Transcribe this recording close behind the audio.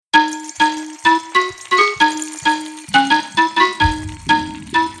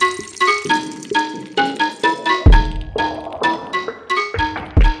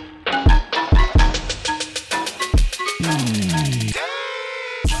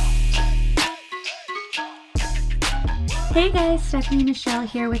Hey guys, Stefanie Michele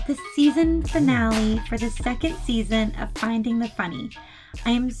here with the season finale for the second season of Finding the Funny.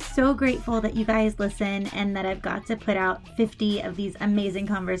 I am so grateful that you guys listen and that I've got to put out 50 of these amazing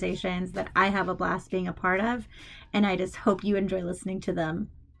conversations that I have a blast being a part of, and I just hope you enjoy listening to them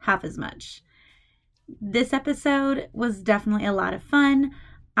half as much. This episode was definitely a lot of fun.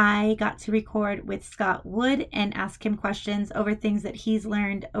 I got to record with Scott Wood and ask him questions over things that he's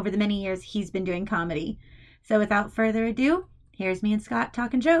learned over the many years he's been doing comedy. So without further ado, here's me and Scott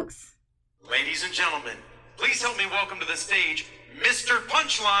talking jokes. Ladies and gentlemen, please help me welcome to the stage Mr.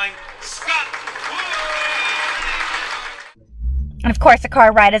 Punchline, Scott Wood! And of course, a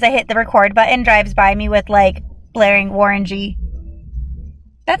car right as I hit the record button drives by me with, blaring Warren G.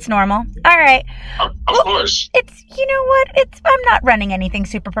 That's normal. All right. Of course. You know what? I'm not running anything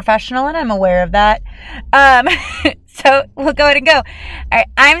super professional, and I'm aware of that. So we'll go ahead and go. All right.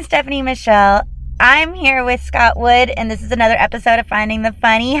 I'm Stefanie Michele. I'm here with Scott Wood, and this is another episode of Finding the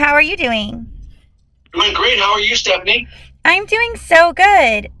Funny. How are you doing? Doing great. How are you, Stephanie? I'm doing so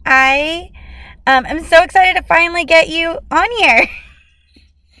good. I am so excited to finally get you on here.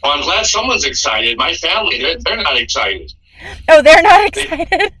 Well, I'm glad someone's excited. My family, they're not excited. Oh, they're not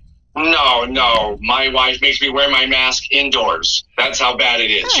excited? No. My wife makes me wear my mask indoors. That's how bad it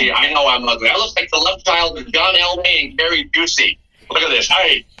is. Oh. I know I'm ugly. I look like the love child of John Elway and Gary Busey. Look at this.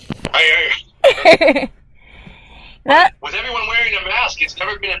 Hey. With everyone wearing a mask, it's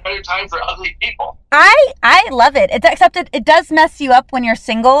never been a better time for ugly people. I love it. Except it does mess you up when you're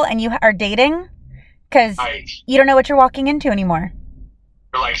single and you are dating, because you don't know what you're walking into anymore.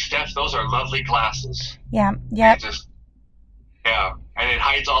 You're like, Steph, those are lovely glasses. Yeah. Yeah, and it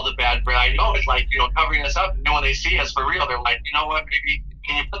hides all the bad breath. I know it's covering us up. And when they see us for real, they're like, you know what, baby,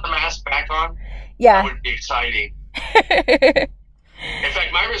 can you put the mask back on? Yeah. That would be exciting. In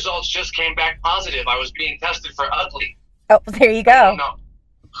fact, my results just came back positive. I was being tested for ugly. Oh, there you go.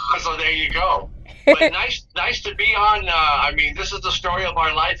 So there you go. But nice to be on. This is the story of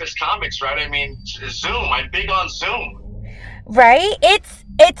our life as comics, right? Zoom. I'm big on Zoom. Right? It's.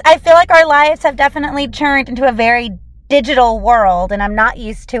 I feel like our lives have definitely turned into a very digital world, and I'm not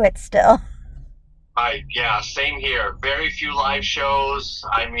used to it still. Same here. Very few live shows.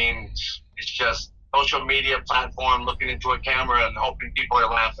 It's just social media platform, looking into a camera and hoping people are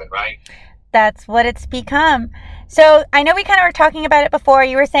laughing, right? That's what it's become. So I know we kind of were talking about it before.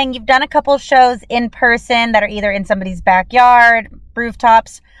 You were saying you've done a couple shows in person that are either in somebody's backyard,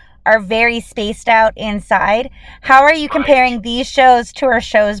 rooftops, are very spaced out inside. How are you comparing these shows to our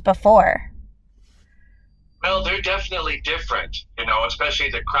shows before? Well, they're definitely different, especially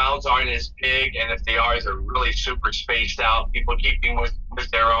the crowds aren't as big, and if they are, they're really super spaced out, people keeping with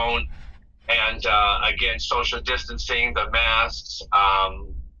their own. And, again, social distancing, the masks,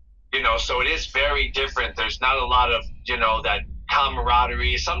 so it is very different. There's not a lot of, that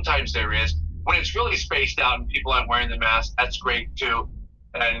camaraderie. Sometimes there is. When it's really spaced out and people aren't wearing the mask, that's great, too.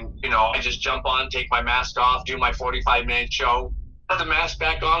 And, I just jump on, take my mask off, do my 45-minute show, put the mask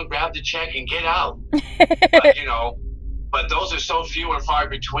back on, grab the check, and get out. But those are so few and far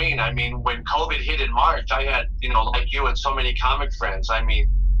between. When COVID hit in March, I had, like you and so many comic friends,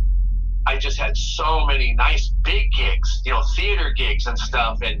 I just had so many nice big gigs, theater gigs and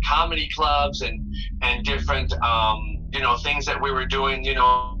stuff, and comedy clubs and different, things that we were doing,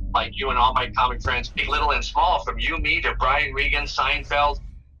 like you and all my comic friends, big, little, and small, from you, me, to Brian Regan, Seinfeld,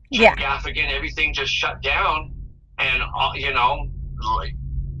 Jim Gaffigan, everything just shut down. And, who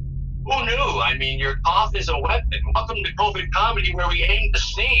knew? Your cough is a weapon. Welcome to COVID comedy, where we aim to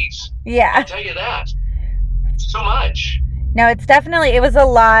sneeze. Yeah. I'll tell you that. So much. No, it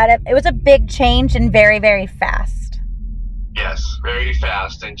was a big change and very, very fast. Yes, very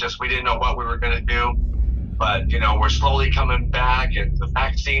fast. And we didn't know what we were going to do. But, we're slowly coming back, and the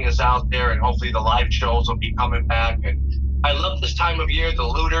vaccine is out there, and hopefully the live shows will be coming back. And I love this time of year. The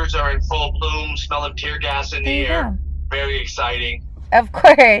looters are in full bloom, smelling tear gas in the air. Very exciting. Of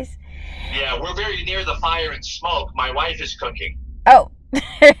course. Yeah, we're very near the fire and smoke. My wife is cooking. Oh.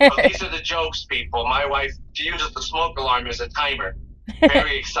 So these are the jokes, people. My wife, she uses the smoke alarm as a timer.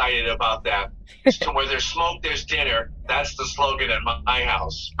 Very excited about that. So where there's smoke, there's dinner. That's the slogan at my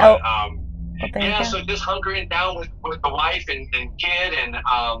house. But, so just hunkering down with the wife and kid, and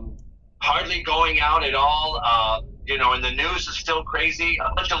hardly going out at all. And the news is still crazy.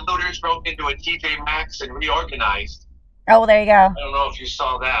 A bunch of looters broke into a TJ Maxx and reorganized. Oh, there you go. I don't know if you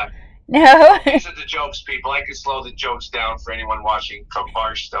saw that. No. These are the jokes, people. I could slow the jokes down for anyone watching from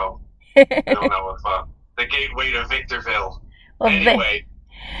Barstow. I don't know if the gateway to Victorville. Well, anyway,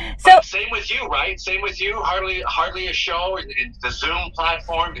 So same with you, right? Same with you. Hardly a show in the Zoom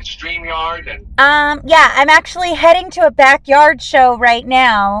platform and StreamYard and. yeah, I'm actually heading to a backyard show right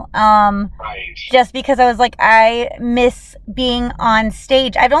now. Right. Just because I was like, I miss being on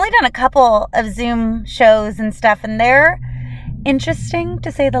stage. I've only done a couple of Zoom shows and stuff, and they're interesting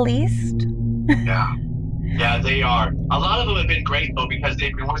to say the least. Yeah. Yeah, they are. A lot of them have been great though because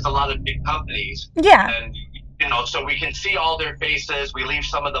they've been with a lot of big companies. Yeah. And so we can see all their faces. We leave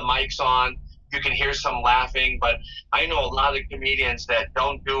some of the mics on. You can hear some laughing, but I know a lot of comedians that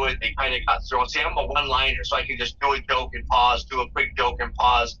don't do it. They kind of got thrown. See, I'm a one-liner, so I can just do a joke and pause, do a quick joke and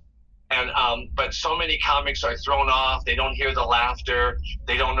pause. And but so many comics are thrown off. They don't hear the laughter.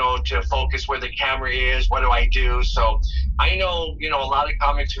 They don't know to focus where the camera is. What do I do? So I know, a lot of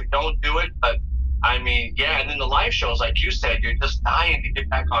comics who don't do it, but I mean, yeah. And then the live shows, like you said, you're just dying to get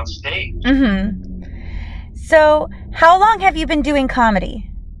back on stage. Mm-hmm. So how long have you been doing comedy?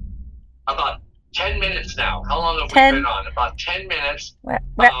 About 10 minutes now. How long have 10? we been on? About 10 minutes. We're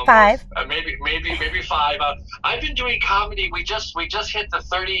at 5. Maybe 5. I've been doing comedy. We just hit the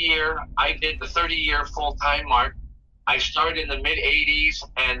 30-year. I did the 30-year full-time mark. I started in the mid-'80s,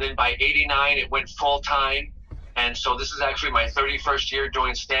 and then by '89 it went full-time. And so this is actually my 31st year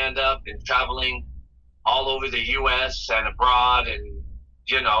doing stand-up and traveling all over the U.S. and abroad, and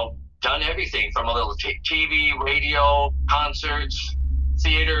done everything from a little TV, radio, concerts,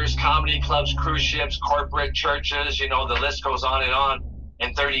 theaters, comedy clubs, cruise ships, corporate churches, the list goes on and on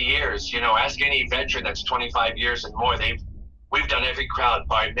in 30 years. Ask any veteran that's 25 years and more. We've done every crowd,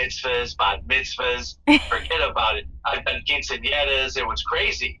 bar mitzvahs, bat mitzvahs, forget about it. I've done quinceañeras. It was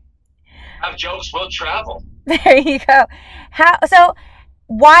crazy. Have jokes, we'll travel. There you go. So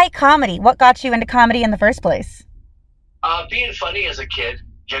why comedy? What got you into comedy in the first place? Being funny as a kid,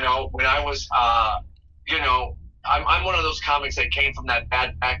 when I was, I'm one of those comics that came from that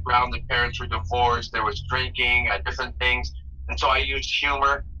bad background. The parents were divorced. There was drinking, different things. And so I used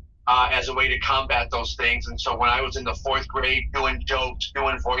humor as a way to combat those things. And so when I was in the 4th grade doing jokes,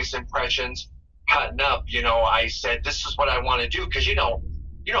 doing voice impressions, cutting up, I said, this is what I want to do. Because, you know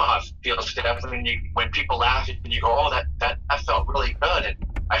how it feels, Stefanie, when people laugh and you go, oh, that felt really good. And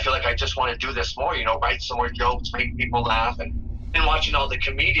I feel like I just want to do this more, write some more jokes, make people laugh. And watching all the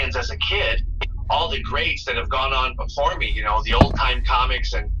comedians as a kid, all the greats that have gone on before me, the old time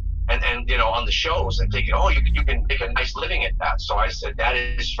comics and on the shows, and thinking, oh, you can make a nice living at that. So I said, that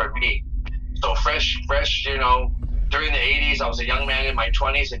is for me. So fresh, during the 80s, I was a young man in my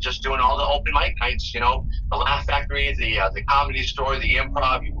 20s and just doing all the open mic nights, the Laugh Factory, the Comedy Store, the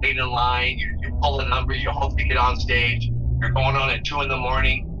Improv. You wait in line, you pull a number, you hope to get on stage. You're going on at 2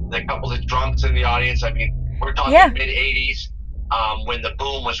 a.m. A couple of drunks in the audience. I mean, we're talking mid 80s when the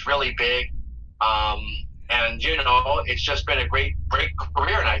boom was really big. And it's just been a great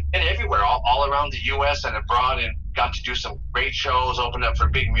career, and I've been everywhere, all around the U.S. and abroad, and got to do some great shows, opened up for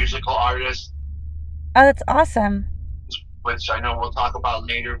big musical artists. Oh, that's awesome. Which I know we'll talk about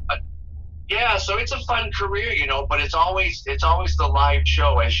later, but yeah, so it's a fun career, but it's always the live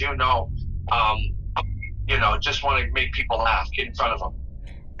show, as you know. Just want to make people laugh, get in front of them.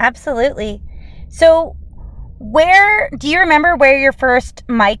 Absolutely. So do you remember where your first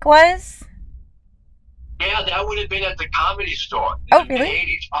mic was? Yeah, that would have been at the Comedy Store in the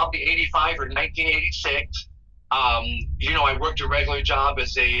 80s, probably 85 or 1986. I worked a regular job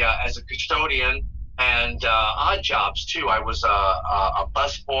as a custodian and odd jobs too. I was a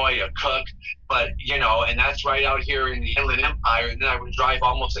busboy, a cook, but and that's right out here in the Inland Empire. And then I would drive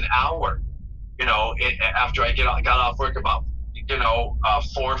almost an hour, after I got off work about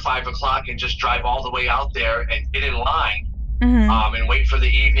 4 or 5 o'clock, and just drive all the way out there and get in line. Mm-hmm. And wait for the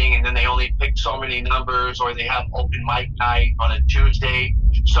evening, and then they only pick so many numbers, or they have open mic night on a Tuesday.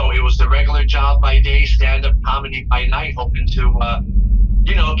 So it was the regular job by day, stand-up comedy by night, hoping to,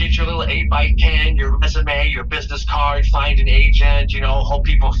 get your little 8x10, your resume, your business card, find an agent, hope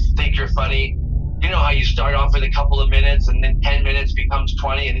people think you're funny. You know how you start off with a couple of minutes, and then 10 minutes becomes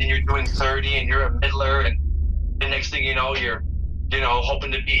 20, and then you're doing 30, and you're a middler, and the next thing you know, you're,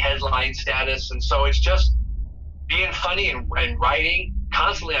 hoping to be headline status. And so it's just being funny and writing.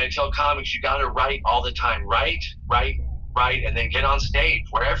 Constantly, I tell comics, you got to write all the time. Write, and then get on stage,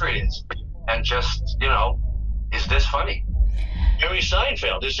 wherever it is. And just, is this funny? Jerry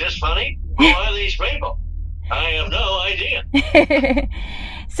Seinfeld, is this funny? Who are these people? I have no idea.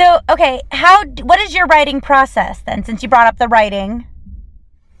 So, okay, what is your writing process then, since you brought up the writing?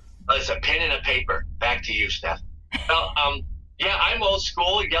 It's a pen and a paper. Back to you, Steph. Well, yeah, I'm old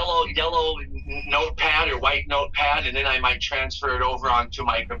school, yellow notepad or white notepad, and then I might transfer it over onto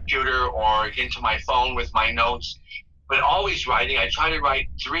my computer or into my phone with my notes. but always writing. I try to write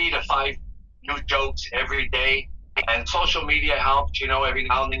 3 to 5 new jokes every day, and social media helps, every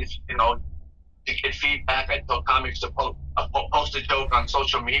now and then, to get feedback. I tell comics to post a joke on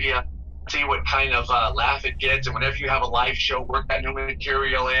social media, see what kind of laugh it gets, and whenever you have a live show, work that new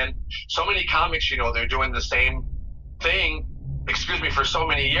material in. So many comics, they're doing the same thing, for so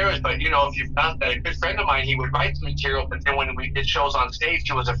many years, but if you've got that, a good friend of mine, he would write the material, but then when we did shows on stage,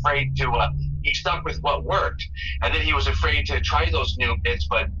 he was afraid to, he stuck with what worked, and then he was afraid to try those new bits.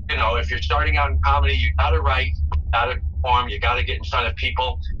 But, if you're starting out in comedy, you gotta write, you gotta perform, you gotta get in front of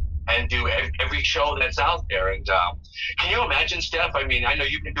people, and do every show that's out there. And can you imagine, Steph? I mean, I know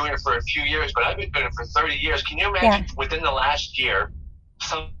you've been doing it for a few years, but I've been doing it for 30 years. Can you imagine within the last year,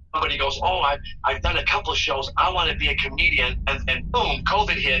 somebody goes, oh, I've done a couple of shows, I want to be a comedian, and then boom,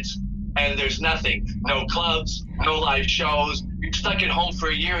 COVID hits, and there's nothing. No clubs, no live shows. You're stuck at home for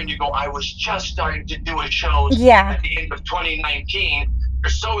a year, and you go, I was just starting to do a show at the end of 2019. You're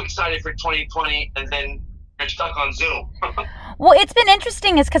so excited for 2020, and then you're stuck on Zoom. Well, it's been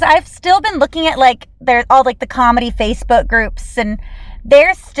interesting is because I've still been looking at there's all the comedy Facebook groups, and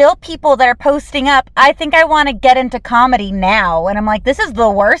there's still people that are posting up, I think I want to get into comedy now. And I'm like, this is the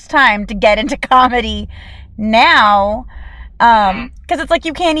worst time to get into comedy now. Because it's like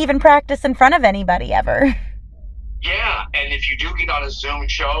you can't even practice in front of anybody ever. Yeah, and if you do get on a Zoom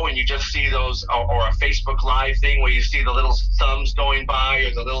show and you just see those, or a Facebook Live thing where you see the little thumbs going by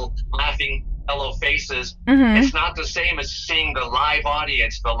or the little laughing hello faces, it's not the same as seeing the live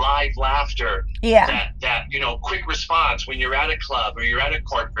audience, the live laughter, that quick response when you're at a club or you're at a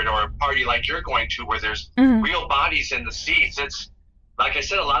corporate or a party like you're going to, where there's real bodies in the seats. It's like I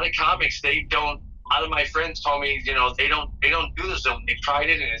said, a lot of comics, a lot of my friends told me, they don't do the Zoom. They tried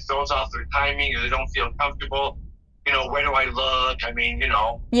it and it throws off their timing, or they don't feel comfortable. Where do I look? I mean,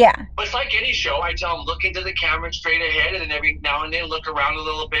 Yeah. But it's like any show. I tell them, look into the camera straight ahead, and then every now and then look around a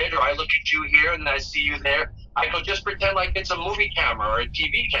little bit, or I look at you here and then I see you there. I go, just pretend like it's a movie camera or a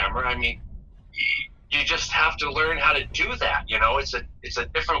TV camera. I mean, you just have to learn how to do that. It's a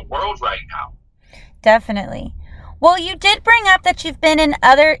different world right now. Definitely. Well, you did bring up that you've been in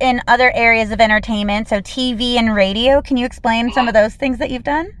other areas of entertainment, so TV and radio. Can you explain some of those things that you've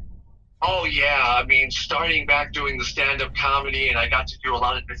done? Oh, yeah. I mean, starting back doing the stand-up comedy, and I got to do a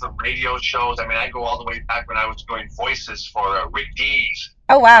lot of different radio shows. I mean, I go all the way back when I was doing voices for Rick Dees.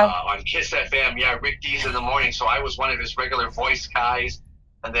 Oh, wow. On KISS FM. Yeah, Rick Dees in the morning. So I was one of his regular voice guys,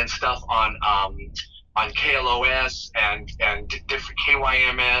 and then stuff on KLOS and different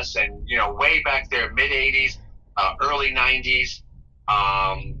KYMS, and, way back there, mid-'80s, early 90s,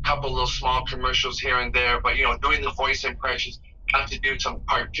 couple little small commercials here and there, but, doing the voice impressions. Got to do some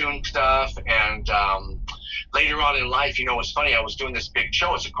cartoon stuff, and later on in life, it's funny, I was doing this big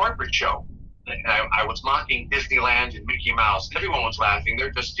show. It's a corporate show, and I was mocking Disneyland and Mickey Mouse. Everyone was laughing.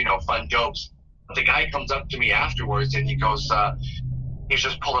 They're just, fun jokes. But the guy comes up to me afterwards, and he goes, he's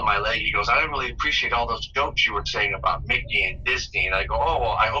just pulling my leg. He goes, I don't really appreciate all those jokes you were saying about Mickey and Disney. And I go, oh,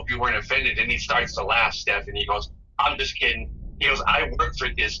 well, I hope you weren't offended. And he starts to laugh, Steph, and he goes, I'm just kidding. He goes, I work for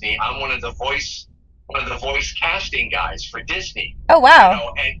Disney. I'm one of the voice casting guys for Disney. Oh,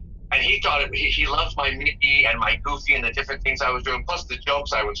 wow. And he thought he loved my Mickey and my Goofy and the different things I was doing, plus the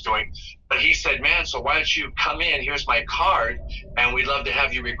jokes I was doing. But he said, man, so why don't you come in? Here's my card, and we'd love to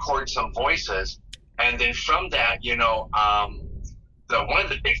have you record some voices. And then from that, one of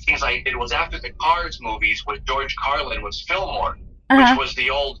the big things I did was after the Cars movies with George Carlin was Fillmore, which was the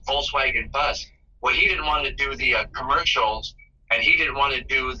old Volkswagen bus. Well, he didn't want to do the commercials, and he didn't want to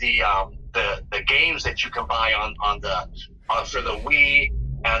do the games that you can buy for the Wii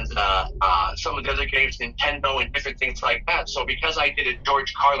and some of the other games, Nintendo and different things like that. So because I did a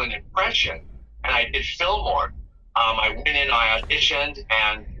George Carlin impression and I did Fillmore, I went in, I auditioned,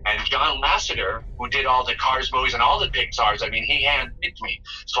 and John Lasseter, who did all the Cars movies and all the Pixars, I mean, he handpicked me.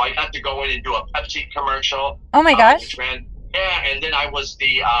 So I got to go in and do a Pepsi commercial. Oh my gosh. And then I was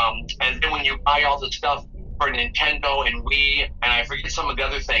and then when you buy all the stuff for Nintendo and Wii, and I forget some of the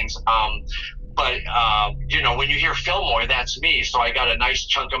other things, but when you hear Fillmore, that's me. So I got a nice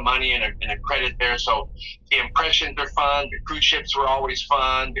chunk of money and a credit there. So the impressions are fun. The cruise ships were always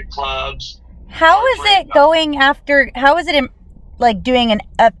fun. The clubs. How is it going after? How is it doing an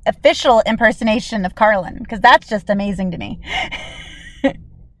official impersonation of Carlin? Because that's just amazing to me.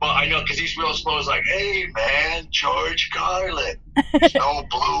 Well, I know, because he's real slow. It's like, hey, man, George Carlin. No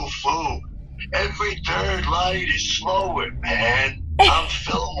blue foo. Every third light is slower, man. I'm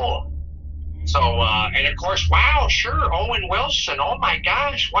Fillmore. So, and of course, wow, sure, Owen Wilson. Oh my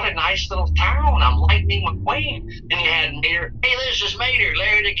gosh, what a nice little town. I'm Lightning McQueen. Then you had Mater. Hey, this is Mater,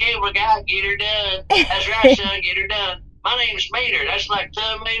 Larry the Cable Guy. Get her done. That's right, son. Get her done. My name's Mater. That's like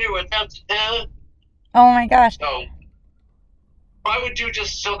Tub Mater without the tub. Oh my gosh. So I would do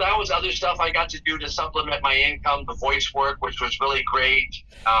so that was other stuff I got to do to supplement my income, the voice work, which was really great.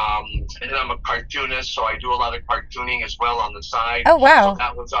 And then I'm a cartoonist, so I do a lot of cartooning as well on the side. Oh, wow. So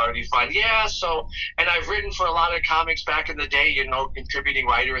that was already fun. Yeah, and I've written for a lot of comics back in the day, contributing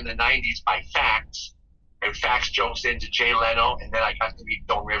writer in the 90s by fax. And fax jokes into Jay Leno, and then I got to meet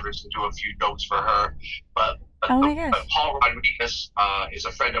Joan Rivers and do a few jokes for her. But Paul Rodriguez is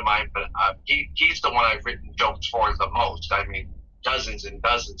a friend of mine, but he's the one I've written jokes for the most. I mean, dozens and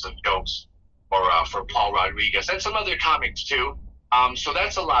dozens of jokes for Paul Rodriguez and some other comics too. So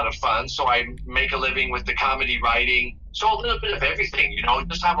that's a lot of fun. So I make a living with the comedy writing. So a little bit of everything,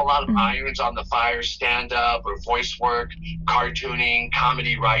 just have a lot of irons on the fire, stand up or voice work, cartooning,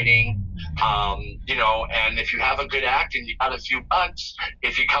 comedy writing. And if you have a good act and you got a few bucks,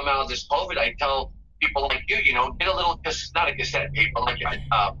 if you come out of this COVID, I tell people like you, get a little, not a cassette tape, but like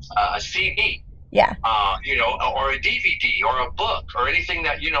a CD. Yeah. Or a DVD or a book or anything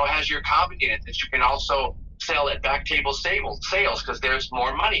that, has your comedy in it that you can also sell at back table sales because there's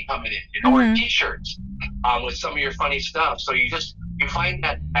more money coming in, or T-shirts with some of your funny stuff. So you find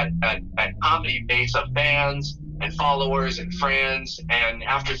that comedy base of fans and followers and friends. And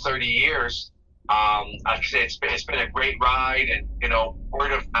after 30 years, I'd say it's been a great ride, and,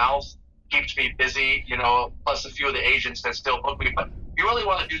 word of mouth keeps me busy, plus a few of the agents that still book me. But you really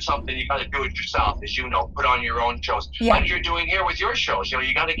want to do something, you got to do it yourself, as you know, put on your own shows. Yeah. Like you're doing here with your shows.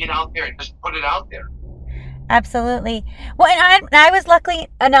 You got to get out there and just put it out there. Absolutely. Well, and I was lucky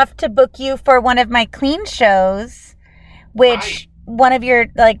enough to book you for one of my clean shows, which one of your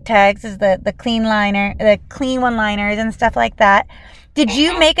tags is the clean liner, the clean one-liners and stuff like that. Did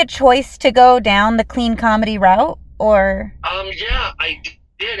you make a choice to go down the clean comedy route, or? Yeah, I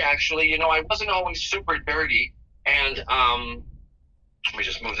did actually. I wasn't always super dirty, and let me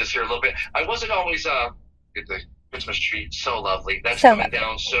just move this here a little bit. I wasn't always the Christmas tree, so lovely. That's coming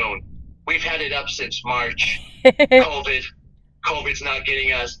down soon. We've had it up since March. COVID's not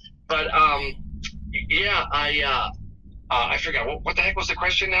getting us. But yeah, I forgot what the heck was the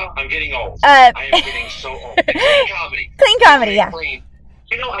question now. I'm getting old. I am getting so old. Clean comedy. Clean comedy, yeah. Clean.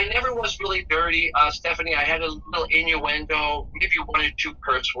 I never was really dirty, Stephanie. I had a little innuendo, maybe one or two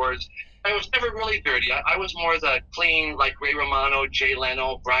curse words. I was never really dirty. I was more the clean, like Ray Romano, Jay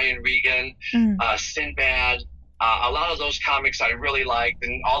Leno, Brian Regan, Sinbad. A lot of those comics I really liked,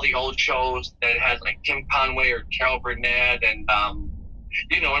 and all the old shows that had like Kim Conway or Carol Burnett, and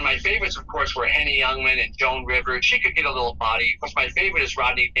and my favorites, of course, were Henny Youngman and Joan Rivers. She could get a little body. Of course, my favorite is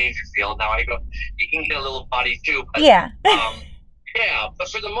Rodney Dangerfield. Now I go, he can get a little body too. But, yeah. Yeah, but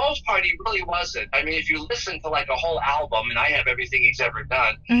for the most part, he really wasn't. I mean, if you listen to like a whole album, and I have everything he's ever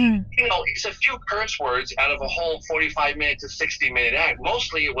done, it's a few curse words out of a whole 45-minute to 60-minute act.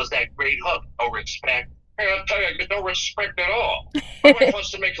 Mostly it was that great hook, no respect. Hey, I'll tell you, I get no respect at all. My wife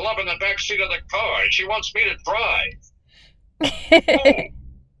wants to make love in the backseat of the car, and she wants me to drive. Oh,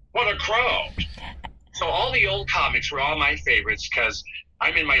 what a crowd. So all the old comics were all my favorites, because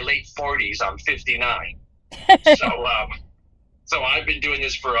I'm in my late 40s. I'm 59. So I've been doing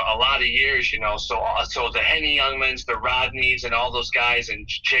this for a lot of years, so the Henny Youngmans, the Rodneys, and all those guys, and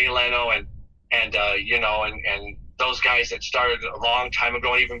Jay Leno, and those guys that started a long time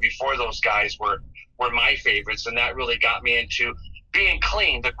ago, even before those guys were my favorites. And that really got me into being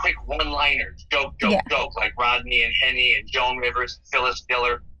clean, the quick one-liners, joke, like Rodney and Henny and Joan Rivers, Phyllis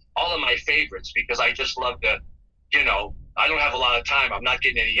Diller, all of my favorites, because I just love to, I don't have a lot of time. I'm not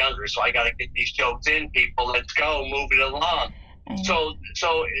getting any younger, so I got to get these jokes in, people. Let's go, move it along. So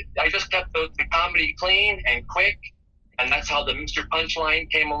I just kept the comedy clean and quick, and that's how the Mr. Punchline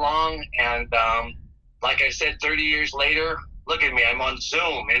came along. And like I said, 30 years later, look at me. I'm on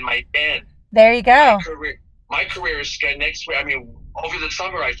Zoom in my bed. There you go. My career is next week. I mean, over the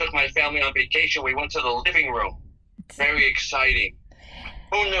summer, I took my family on vacation. We went to the living room. Very exciting.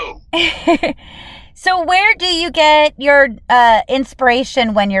 Who knew? So where do you get your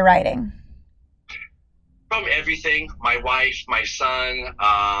inspiration when you're writing? From everything. My wife, my son,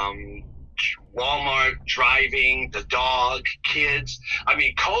 Walmart, driving, the dog, kids. I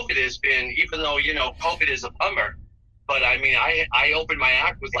mean, COVID has been, even though, COVID is a bummer, but I mean, I opened my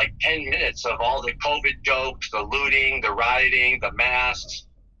act with like 10 minutes of all the COVID jokes, the looting, the rioting, the masks.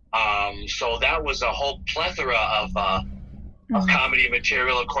 So that was a whole plethora of comedy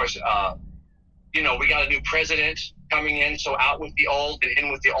material. Of course, we got a new president coming in, so out with the old and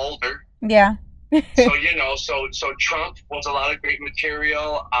in with the older. Yeah. So, so Trump was a lot of great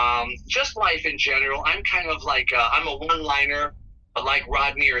material. Just life in general. I'm kind of like, I'm a one-liner, but like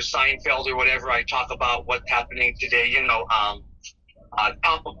Rodney or Seinfeld or whatever, I talk about what's happening today,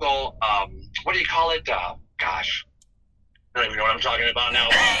 topical, what do you call it? Gosh, I don't even know what I'm talking about now.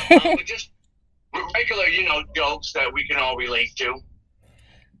 But just regular, jokes that we can all relate to.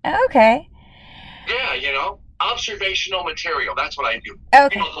 Okay. Yeah, observational material. That's what I do.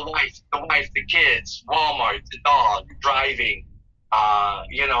 Okay. The wife, the kids, Walmart, the dog, driving,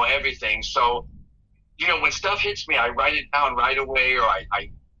 everything. So, when stuff hits me, I write it down right away, or I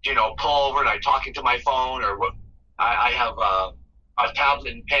pull over and I talk into my phone, or I have a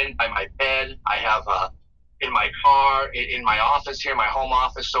tablet and pen by my bed. I have in my car, in my office here, my home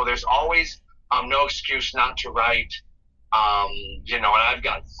office. So there's always no excuse not to write. And I've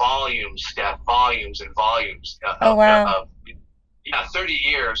got volumes, Steph, volumes and volumes. Oh, wow. 30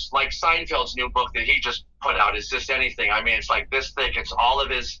 years. Like Seinfeld's new book that he just put out, Is This Anything? I mean, it's like this thick. It's all of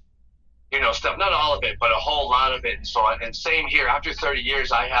his, stuff. Not all of it, but a whole lot of it. And same here. After 30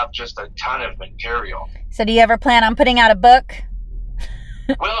 years, I have just a ton of material. So do you ever plan on putting out a book?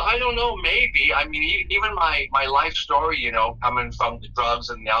 Well, I don't know, maybe. I mean, even my life story, coming from the drugs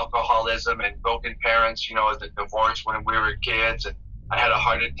and the alcoholism and broken parents, the divorce when we were kids, and I had a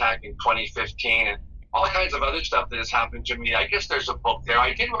heart attack in 2015, and all kinds of other stuff that has happened to me. I guess there's a book there.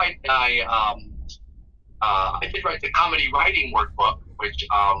 I did write the comedy writing workbook, which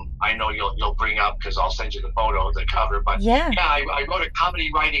I know you'll bring up because I'll send you the photo of the cover. But yeah, I wrote a comedy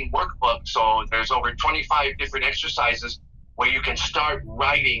writing workbook, so there's over 25 different exercises where you can start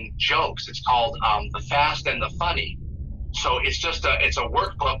writing jokes. It's called The Fast and the Funny. So it's a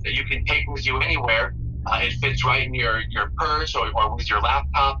workbook that you can take with you anywhere. It fits right in your purse or with your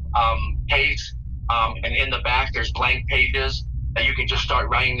laptop case. And in the back, there's blank pages that you can just start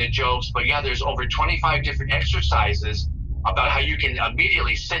writing the jokes. But yeah, there's over 25 different exercises about how you can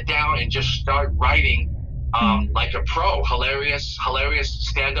immediately sit down and just start writing like a pro, hilarious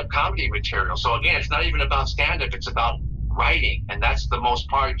stand-up comedy material. So again, it's not even about stand-up, it's about writing, and that's the most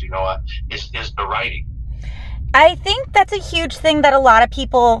part, is the writing. I think that's a huge thing that a lot of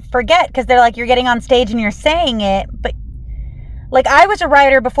people forget, because they're like, you're getting on stage and you're saying it, but like, I was a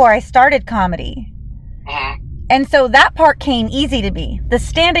writer before I started comedy. Mm-hmm. And so that part came easy to me. The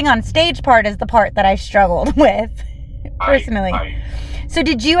standing on stage part is the part that I struggled with personally. Right. So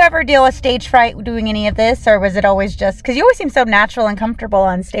did you ever deal with stage fright doing any of this, or was it always just, because you always seem so natural and comfortable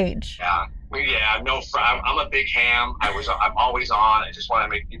on stage? Yeah, I'm a big ham. I'm always on. I just want to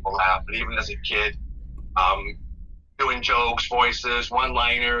make people laugh. But even as a kid, doing jokes, voices,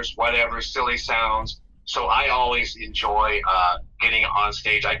 one-liners, whatever, silly sounds. So I always enjoy getting on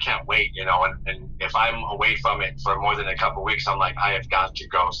stage. I can't wait, and if I'm away from it for more than a couple of weeks, I'm like, I have got to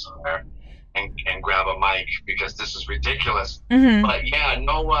go somewhere and grab a mic because this is ridiculous. Mm-hmm. But yeah,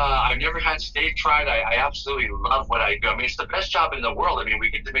 no, I've never had stage fright. I absolutely love what I do. I mean, it's the best job in the world. I mean, we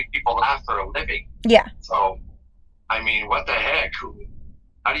get to make people laugh for a living. Yeah. So, I mean, what the heck?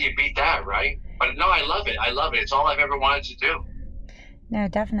 How do you beat that, right? But no, I love it. It's all I've ever wanted to do. No,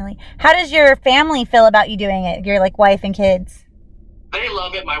 definitely. How does your family feel about you doing it? Your wife and kids? They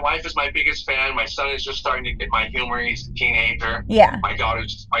love it. My wife is my biggest fan. My son is just starting to get my humor. He's a teenager. Yeah. My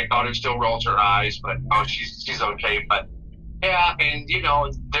daughter still rolls her eyes, but no, she's okay. But yeah, and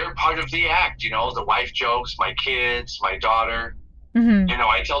they're part of the act. The wife jokes, my kids, my daughter. Mm-hmm.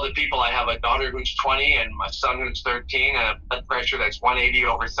 I tell the people I have a daughter who's 20 and my son who's 13 and a blood pressure that's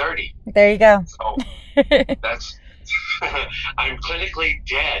 180/30. There you go. So that's I'm clinically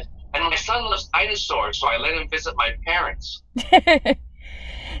dead. And my son loves dinosaurs, so I let him visit my parents.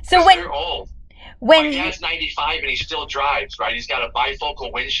 So they're old. My dad's 95 and he still drives, right? He's got a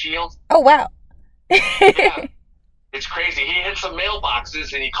bifocal windshield. Oh, wow. Yeah. It's crazy. He hit some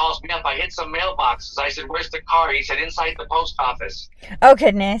mailboxes and he calls me up. I hit some mailboxes. I said, where's the car? He said, inside the post office. Oh,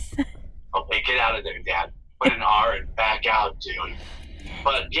 goodness. Okay, get out of there, Dad. Put an R and back out, dude.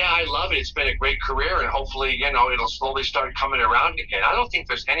 But yeah, I love it. It's been a great career, and hopefully, it'll slowly start coming around again. I don't think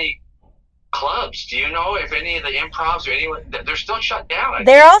there's any clubs. Do you know if any of the improvs or anyone, they're still shut down?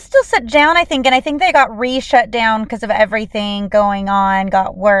 They're all still shut down, I think, and I think they got re-shut down because of everything going on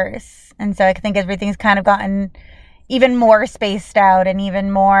got worse. And so I think everything's kind of gotten even more spaced out and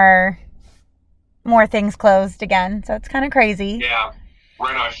even more things closed again. So it's kind of crazy. Yeah.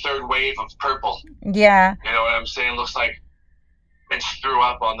 We're in our third wave of purple. Yeah. You know what I'm saying? Looks like it threw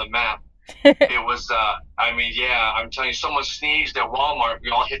up on the map. It was, I'm telling you, someone sneezed at Walmart. We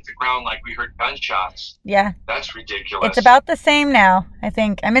all hit the ground like we heard gunshots. Yeah. That's ridiculous. It's about the same now, I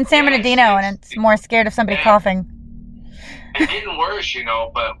think. I'm in San Bernardino, and it's more scared of somebody coughing. and getting worse,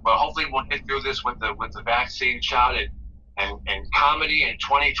 but hopefully we'll get through this with the vaccine shot and comedy in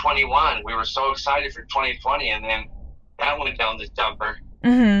 2021. We were so excited for 2020, and then that went down the dumper.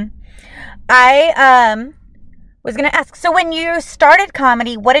 Mm-hmm. I was going to ask, so when you started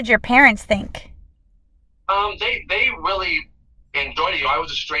comedy, what did your parents think? They really enjoyed it. I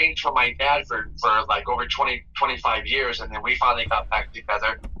was estranged from my dad for like over 25 years, and then we finally got back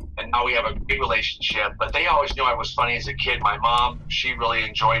together, and now we have a great relationship. But they always knew I was funny as a kid. My mom, she really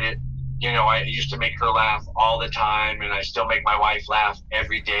enjoyed it. I used to make her laugh all the time, and I still make my wife laugh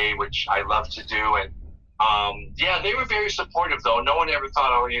every day, which I love to do. And they were very supportive, though. No one ever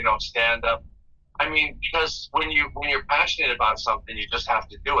thought, stand up. I mean, because when you're passionate about something, you just have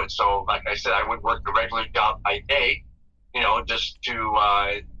to do it. So, like I said, I would work a regular job by day, just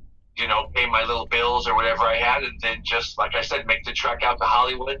to, pay my little bills or whatever I had. And then just, like I said, make the trek out to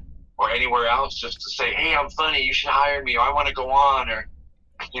Hollywood or anywhere else just to say, hey, I'm funny, you should hire me, or I want to go on, or,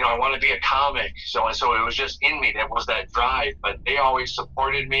 I want to be a comic. So it was just in me. There was that drive. But they always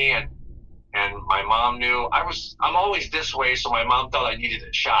supported me, and my mom knew I'm always this way, so my mom thought I needed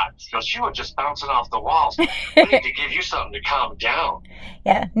a shot. She goes, you were just bouncing off the walls. We need to give you something to calm down.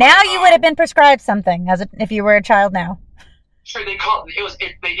 Yeah. Now you would have been prescribed something if you were a child now. Sure, they gave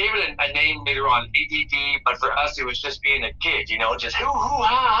it a name later on, ADD, but for us it was just being a kid, just hoo hoo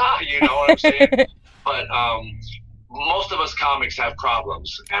ha ha, you know what I'm saying? But most of us comics have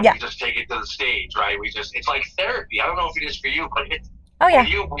problems, and we just take it to the stage, right? It's like therapy. I don't know if it is for you, but it's when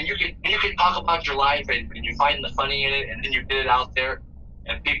you can talk about your life and you find the funny in it, and then you get it out there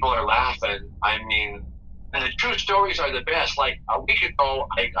and people are laughing. I mean, and the true stories are the best. Like a week ago,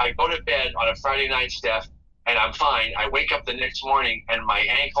 I go to bed on a Friday night, Steph, and I'm fine. I wake up the next morning and my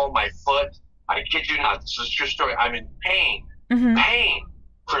ankle, my foot, I kid you not, this is a true story, I'm in pain. Mm-hmm. Pain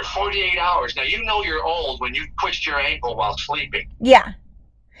for 48 hours. Now, you're old when you twist your ankle while sleeping. Yeah.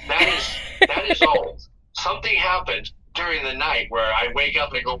 That is old. Something happened during the night where I wake up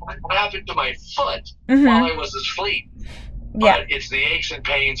and I go, what happened to my foot while I was asleep? But it's the aches and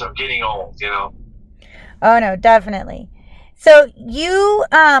pains of getting old, Oh, no, definitely. So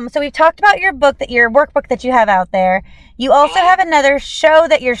so we've talked about your workbook that you have out there. You also have another show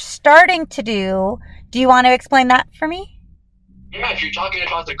that you're starting to do. Do you want to explain that for me? Yeah, if you're talking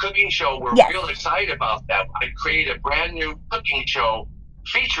about the cooking show, we're real excited about that. I created a brand new cooking show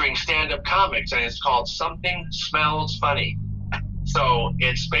featuring stand-up comics, and it's called Something Smells Funny. So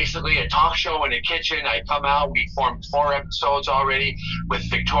it's basically a talk show in a kitchen. I come out, we formed 4 episodes already with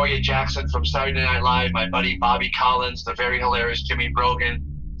Victoria Jackson from Saturday Night Live, my buddy Bobby Collins, the very hilarious Jimmy Brogan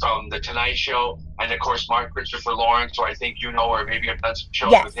from The Tonight Show, and of course Mark Christopher Lawrence, who I think you know, or maybe I've done some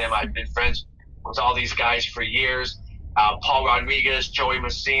shows with him. I've been friends with all these guys for years. Paul Rodriguez, Joey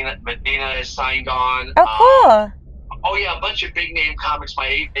Medina is signed on. Oh, cool. Oh, yeah, a bunch of big-name comics.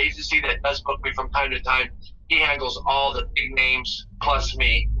 My agency that does book me from time to time, he handles all the big names plus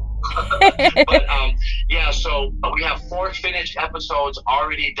me. But, so we have 4 finished episodes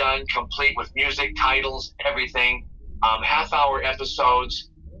already done, complete with music, titles, everything, half-hour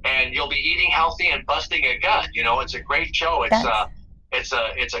episodes, and you'll be eating healthy and busting a gut. It's a great show. It's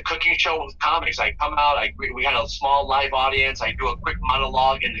a cooking show with comics. I come out, we had a small live audience. I do a quick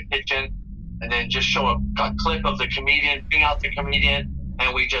monologue in the kitchen, and then just show a clip of the comedian, bring out the comedian,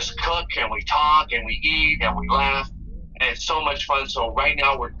 and we just cook and we talk and we eat and we laugh, and it's so much fun. So right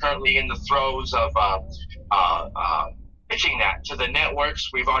now we're currently in the throes of pitching that to the networks.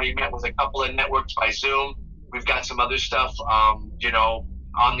 We've already met with a couple of networks by Zoom. We've got some other stuff,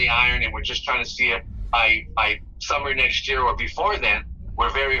 on the iron, and we're just trying to see if by summer next year or before then, we're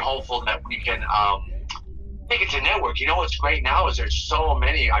very hopeful that we can take it to network. What's great now is there's so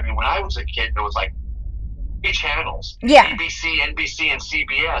many. I mean, when I was a kid, there was like 3 channels, ABC, NBC, and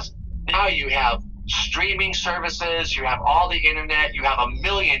CBS. Now you have streaming services, you have all the internet, you have a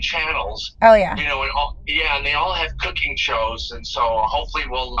million channels. Oh, yeah. And they all have cooking shows, and so hopefully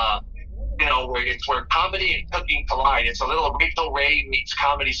we'll, where comedy and cooking collide. It's a little Rachel Ray meets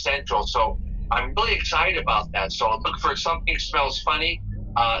Comedy Central, so I'm really excited about that. So look for Something Smells Funny.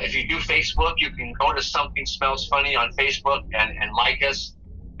 If you do Facebook, you can go to Something Smells Funny on Facebook and like us.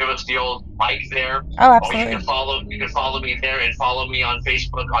 Give us the old like there. Oh, absolutely. Or you can follow me there, and follow me on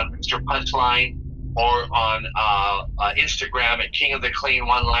Facebook on Mr. Punchline, or on Instagram at King of the Clean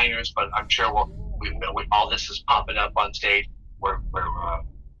One-Liners. But I'm sure we all this is popping up on stage. We're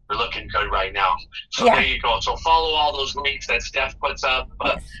looking good right now. So there you go. So follow all those links that Steph puts up,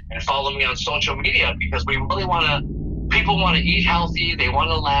 and follow me on social media, because we really people want to eat healthy. They want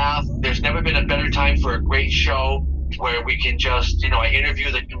to laugh. There's never been a better time for a great show where we can just, I interview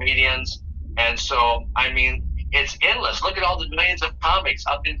the comedians. And so, I mean, it's endless. Look at all the millions of comics,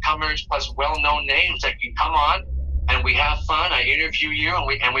 up-and-comers, plus well-known names that can come on, and we have fun. I interview you,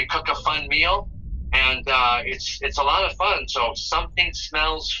 and we cook a fun meal, and it's a lot of fun. So something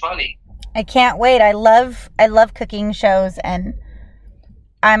smells funny. I can't wait. I love cooking shows, and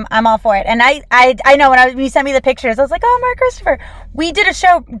I'm all for it. And I know when you sent me the pictures, I was like, oh, Mark Christopher. We did a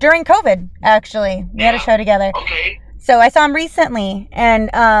show during COVID, actually. We had a show together. Okay. So I saw him recently, and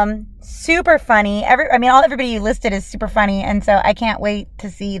super funny. Everybody you listed is super funny, and so I can't wait to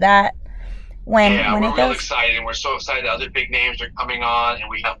see that when it goes. We're real excited, and we're so excited that other big names are coming on, and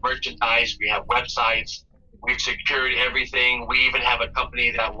we have merchandise, we have websites, we've secured everything. We even have a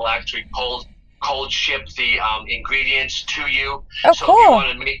company that will actually cold ship the ingredients to you. Oh, so cool.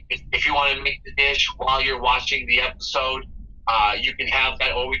 if you want to make the dish while you're watching the episode, you can have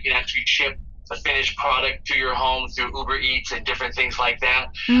that, or we can actually ship the finished product to your home through Uber Eats and different things like that.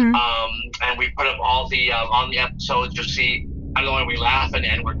 Mm-hmm. And we put up all the on the episodes. You'll see. I don't know when we laugh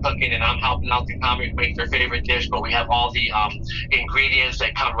and we're cooking, and I'm helping out the comic make their favorite dish, but we have all the ingredients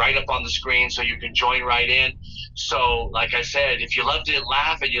that come right up on the screen, so you can join right in. So, like I said, if you love to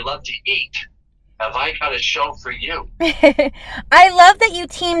laugh and you love to eat, have I got a show for you? I love that you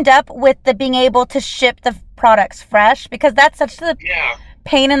teamed up with the being able to ship the products fresh, because that's such the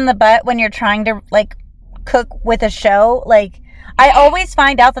pain in the butt when you're trying to like cook with a show. Like, I always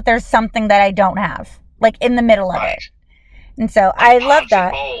find out that there's something that I don't have, like in the middle of it. And so I love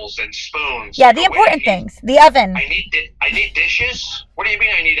that. And bowls and spoons. Yeah, the important things. The oven. I need dishes? What do you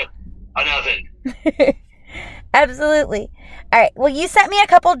mean I need an oven? Absolutely. All right. Well, you sent me a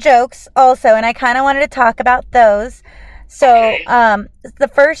couple jokes also, and I kind of wanted to talk about those. So, the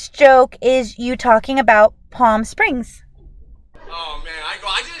first joke is you talking about Palm Springs. Oh, man,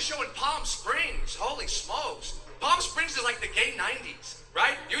 I did a show in Palm Springs. Holy smokes. Palm Springs is like the gay 90s,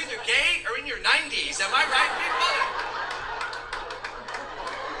 right? You're either gay or in your 90s. Am I right, people?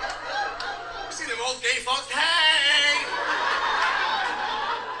 You see them old gay folks? Hey!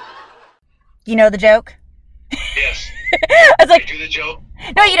 You know the joke? Yes. I was like, I do the joke?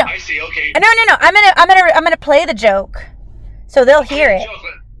 No, you don't. I see, okay. No. I'm gonna play the joke, so they'll hear it.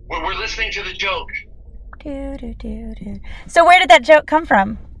 We're listening to the joke. So where did that joke come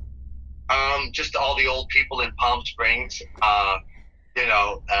from? Just all the old people in Palm Springs.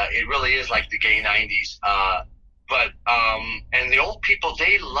 It really is like the gay 90s. And the old people,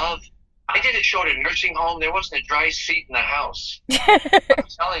 they love. I did a show at a nursing home. There wasn't a dry seat in the house. I'm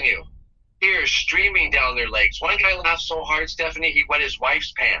telling you. Tears streaming down their legs. One guy laughed so hard, Stephanie, he wet his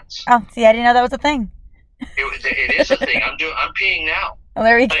wife's pants. Oh, see, I didn't know that was a thing. It is a thing. I'm peeing now. Well,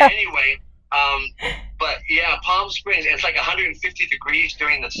 there you go. But anyway, Palm Springs, it's like 150 degrees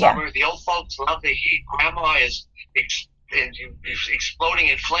during the summer. Yeah. The old folks love the heat. Grandma is exploding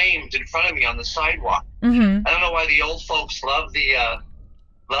in flames in front of me on the sidewalk. Mm-hmm. I don't know why the old folks love the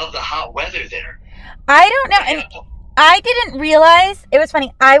hot weather there. I don't know. I didn't realize, it was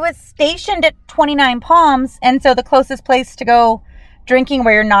funny, I was stationed at 29 Palms, and so the closest place to go drinking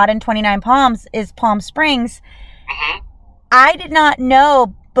where you're not in 29 Palms is Palm Springs. Mm-hmm. I did not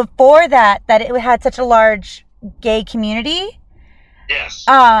know before that it had such a large gay community. Yes.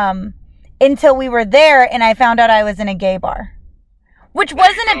 Until we were there, and I found out I was in a gay bar. Which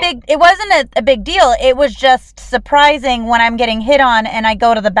wasn't a big deal. It was just surprising when I'm getting hit on and I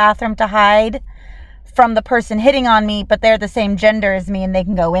go to the bathroom to hide from the person hitting on me, but they're the same gender as me and they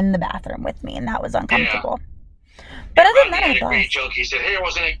can go in the bathroom with me, and that was uncomfortable. Yeah. But other than that, he had a great joke. He said, "Hey, it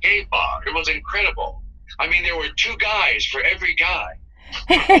wasn't a gay bar. It was incredible. I mean, there were 2 guys for every guy."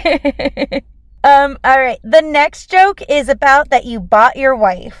 All right. The next joke is about that you bought your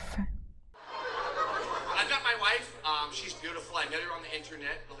wife. I got my wife. She's beautiful. I met her on the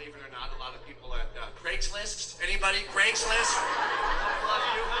internet. Believe it or not, a lot of people at Craigslist. Anybody? Craigslist? A couple of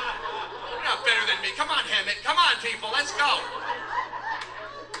you. You're not better than me. Come on, Hammett. Come on, people. Let's go.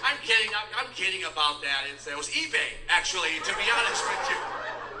 I'm kidding. I'm kidding about that. It was eBay, actually, to be honest with you.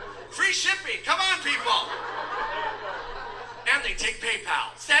 Free shipping. Come on, people. And they take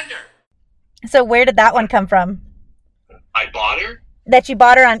PayPal. Send her. So where did that one come from? I bought her? That you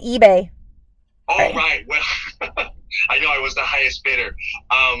bought her on eBay. Oh, right. Well, I know I was the highest bidder.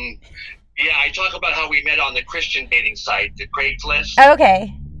 I talk about how we met on the Christian dating site, the Craigslist.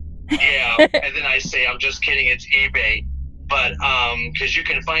 Okay. Yeah, and then I say, I'm just kidding, it's eBay. But,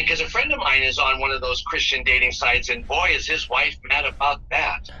 because a friend of mine is on one of those Christian dating sites, and boy, is his wife mad about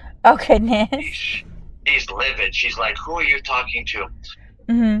that. Oh, goodness. She's livid. She's like, who are you talking to?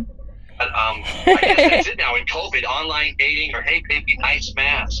 Mm-hmm. But, I guess that's it now in COVID, online dating, or hey, baby, nice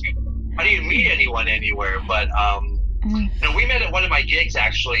mask. How do you meet anyone anywhere? But, we met at one of my gigs,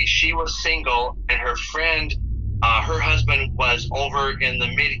 actually. She was single, and her friend her husband was over in the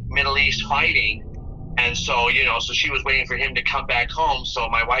Middle East fighting. And so, so she was waiting for him to come back home. So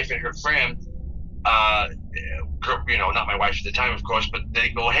my wife and her friend, not my wife at the time, of course, but they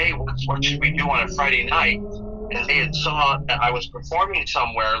go, hey, what should we do on a Friday night? And they had saw that I was performing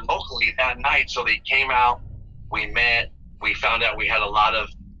somewhere locally that night. So they came out, we met, we found out we had a lot of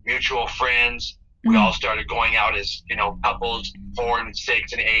mutual friends. We all started going out as, couples, 4 and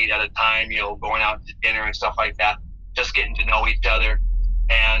 6 and 8 at a time, going out to dinner and stuff like that, just getting to know each other.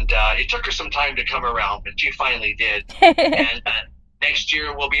 And it took her some time to come around, but she finally did. And next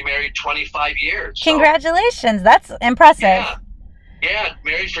year we'll be married 25 years. So. Congratulations. That's impressive. Yeah,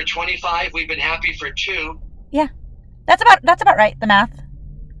 married for 25. We've been happy for 2. Yeah. That's about right, the math.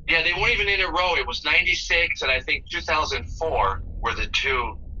 Yeah, they weren't even in a row. It was 96 and I think 2004 were the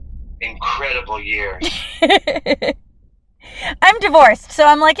 2 incredible years. I'm divorced, so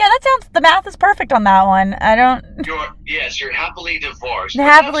I'm like, yeah, the math is perfect on that one. You're happily divorced.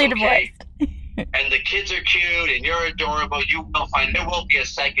 Happily divorced. And the kids are cute, and you're adorable. You will find there will be a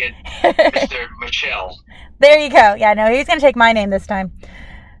second Mr. Michele. There you go. Yeah, no, he's going to take my name this time.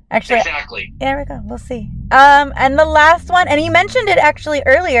 Actually, exactly. There we go. We'll see. And the last one, and you mentioned it actually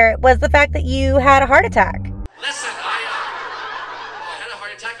earlier, was the fact that you had a heart attack. Listen, I had a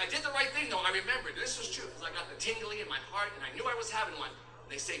heart attack. I did the right thing, though. I remembered. This was true, because I got the tingling in my heart, and I knew I was having one.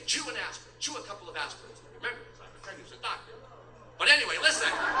 And they say, chew an aspirin. Chew a couple of aspirins. I remember, because I have a friend who's a doctor. But anyway,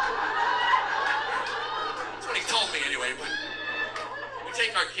 listen. That's what he told me, anyway. But we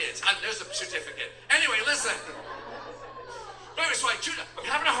take our kids. There's a certificate. Anyway, listen. But anyway, so I chewed. I'm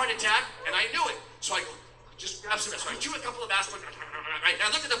having a heart attack, and I knew it. So I go, just grab some. So I chew a couple of aspirin. Right, and I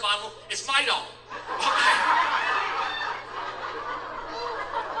look at the bottle. It's Midol.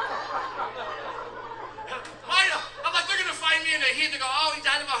 Midol. I'm like, they're gonna find me in a heat. They go, oh, he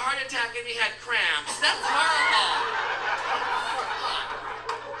died of a heart attack and he had cramps. That's horrible.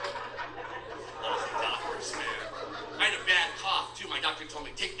 I had a bad cough, too. My doctor told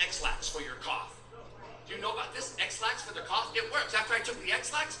me, take X-Lax for your cough. Do you know about this? X-Lax for the cough? It works. After I took the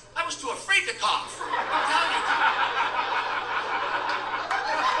X-Lax, I was too afraid to cough. I'm telling you.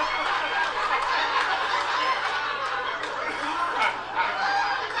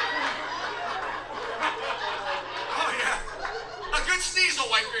 Oh, yeah. A good sneeze will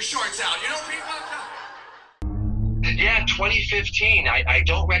wipe your shorts out. You know, people? Yeah, 2015. I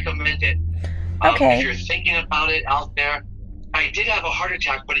don't recommend it. Okay. If you're thinking about it out there, I did have a heart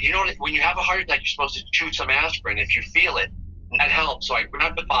attack, but you know, when you have a heart attack, you're supposed to chew some aspirin if you feel it. And that helps. So I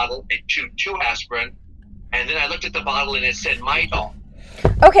grabbed the bottle, I chewed 2 aspirin, and then I looked at the bottle and it said Midol.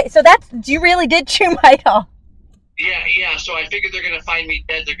 Okay, so you really did chew Midol. Yeah. So I figured they're going to find me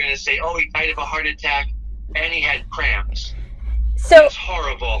dead. They're going to say, oh, he died of a heart attack and he had cramps. So that's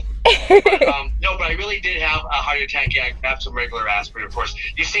horrible. But I really did have a heart attack. Yeah, I grabbed some regular aspirin, of course.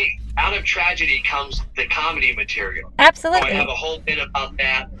 You see, out of tragedy comes the comedy material. Absolutely. So I have a whole bit about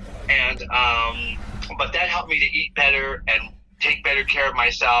that, and but that helped me to eat better and take better care of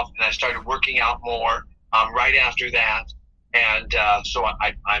myself, and I started working out more right after that, and so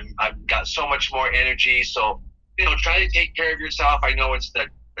I've got so much more energy. So try to take care of yourself. I know it's the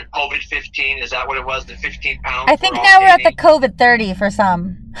COVID-15. Is that what it was? The 15 pounds? I think now we're at the COVID-30 for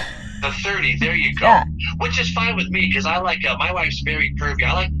some. The 30, there you go. Yeah. Which is fine with me because I like, my wife's very curvy.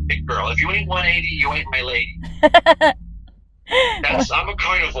 I like a big girl. If you ain't 180, you ain't my lady. I'm a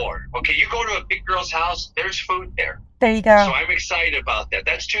carnivore. Okay, you go to a big girl's house, there's food there. There you go. So I'm excited about that.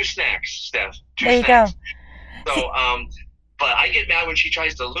 That's 2 snacks, Steph. 2 there snacks. You go. So, but I get mad when she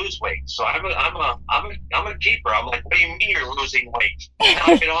tries to lose weight. So I'm a keeper. I'm like, what do you mean you're losing weight?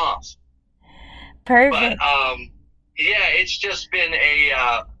 Knock it off. Perfect. But yeah, it's just been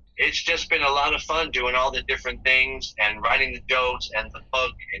a lot of fun doing all the different things and writing the jokes and the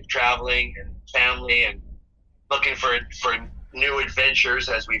book and traveling and family and looking for new adventures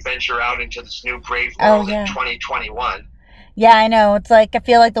as we venture out into this new brave world in 2021. Yeah, I know. It's like I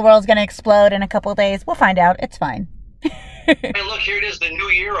feel like the world's going to explode in a couple of days. We'll find out. It's fine. And look, here it is, the new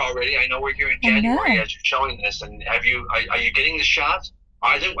year already. I know we're here in January as you're showing this. And are you getting the shot?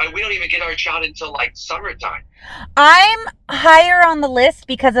 We don't even get our shot until like summertime. I'm higher on the list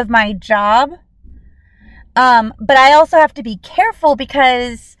because of my job. But I also have to be careful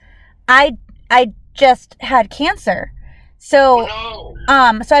because I just had cancer. So,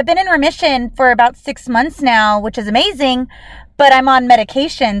 so I've been in remission for about 6 months now, which is amazing, but I'm on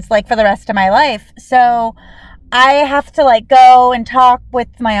medications like for the rest of my life. So I have to like go and talk with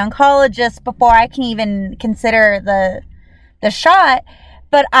my oncologist before I can even consider the shot.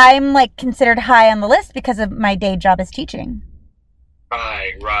 But I'm like considered high on the list because of my day job as teaching.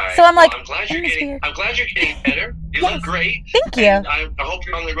 Right. So I'm like, I'm glad you're getting better. You Yes. look great. Thank you. And I hope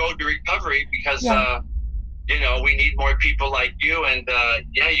you're on the road to recovery because, we need more people like you. And,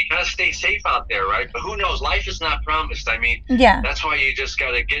 you got to stay safe out there, right? But who knows? Life is not promised. I mean, that's why you just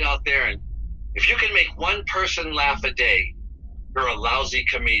got to get out there. And if you can make one person laugh a day, you're a lousy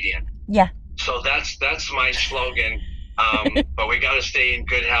comedian. Yeah. So that's my slogan. But we got to stay in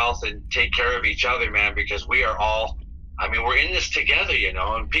good health and take care of each other, man, because we are all, we're in this together,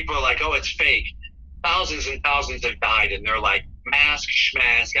 and people are like, oh, it's fake. Thousands and thousands have died, and they're like, mask,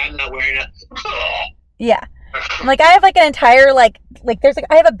 schmask, I'm not wearing it. Yeah. Like, I have, like, an entire, I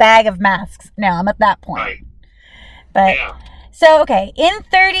have a bag of masks now. I'm at that point. Right. But, so, okay, in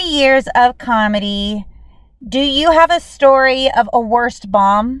 30 years of comedy, do you have a story of a worst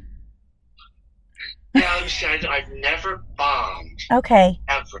bomb? Yeah, let me see, I've never bombed. Okay.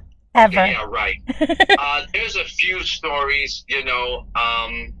 Ever. Okay, yeah, right. There's a few stories,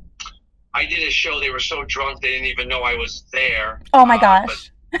 I did a show, they were so drunk they didn't even know I was there. Oh my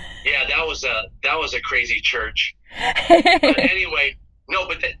gosh. Yeah, that was a crazy church. But anyway, no,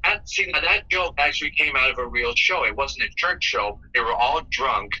 but that joke actually came out of a real show. It wasn't a church show. They were all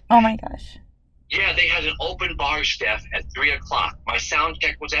drunk. Oh my gosh. Yeah, they had an open bar, Steph, at 3:00. My sound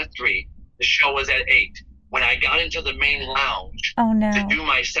check was at 3. The show was at 8. When I got into the main lounge to do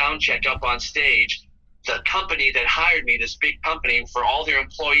my sound check up on stage, the company that hired me, this big company, for all their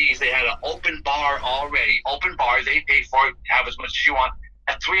employees, they had an open bar already. Open bar, they pay for it, have as much as you want.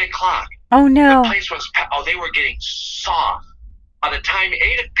 At 3:00. Oh no. The place was they were getting soft. By the time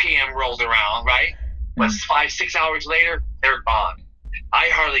 8 p.m. rolled around, right? Was 5-6 hours later, they're gone. I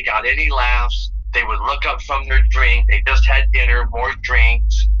hardly got any laughs. They would look up from their drink. They just had dinner, more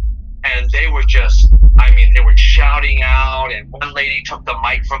drinks. And they were they were shouting out. And one lady took the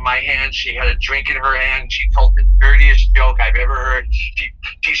mic from my hand. She had a drink in her hand. She told the dirtiest joke I've ever heard.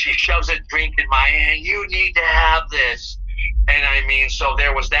 She shoves a drink in my hand. You need to have this. And so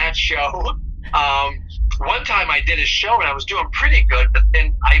there was that show. One time I did a show and I was doing pretty good, but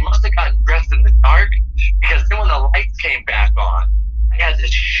then I must have gotten dressed in the dark because then when the lights came back on, I had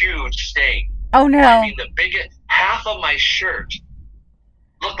this huge stain. Oh no. The biggest, half of my shirt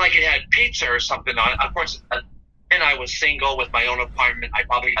looked like it had pizza or something on it. Of course, then I was single with my own apartment. I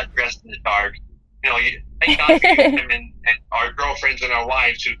probably got dressed in the dark. Thank God for you, and our girlfriends and our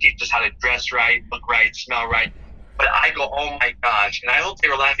wives who teach us how to dress right, look right, smell right. But I go, oh my gosh. And I hope they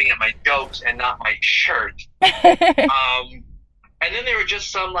were laughing at my jokes and not my shirt. And then there were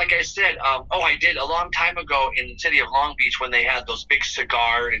just some, like I said, I did a long time ago in the city of Long Beach when they had those big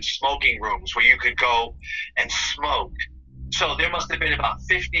cigar and smoking rooms where you could go and smoke. So there must have been about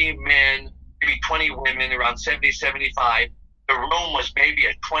 50 men, maybe 20 women, around 70, 75. The room was maybe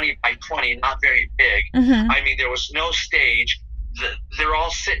a 20 by 20, not very big. Mm-hmm. There was no stage. They're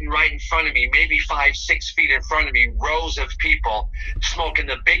all sitting right in front of me, maybe 5-6 feet in front of me, rows of people smoking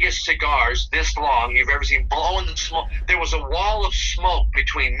the biggest cigars this long you've ever seen, blowing the smoke. There was a wall of smoke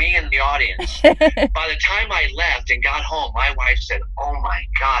between me and the audience. By the time I left and got home, my wife said, oh my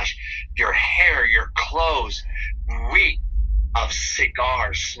gosh, your hair, your clothes reek of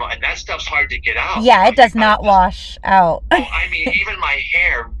cigar smoke. And that stuff's hard to get out. Yeah, it does not wash out. Even my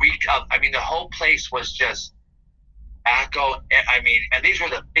hair reeked of, the whole place was just tobacco, and these were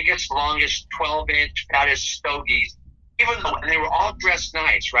the biggest, longest, 12-inch, fattest stogies. Even though they were all dressed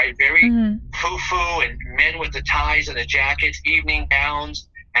nice, right? Very foo-foo, and men with the ties and the jackets, evening gowns,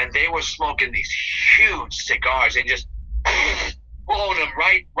 and they were smoking these huge cigars and just blowing them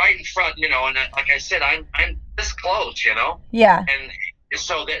right in front, and like I said, I'm this close, Yeah. And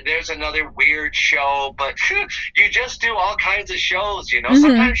so there's another weird show, but you just do all kinds of shows,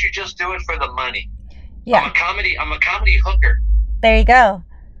 Sometimes you just do it for the money. Yeah. I'm a comedy hooker. There you go.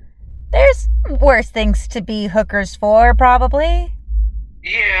 There's worse things to be hookers for, probably.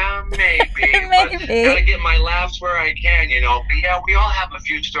 Yeah, maybe. Maybe. But gotta get my laughs where I can, But yeah, we all have a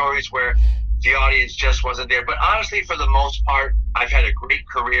few stories where the audience just wasn't there. But honestly, for the most part, I've had a great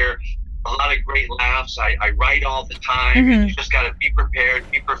career, a lot of great laughs. I write all the time. Mm-hmm. You just gotta be prepared,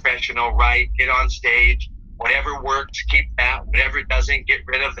 be professional, write, get on stage. Whatever works, keep that. Whatever doesn't, get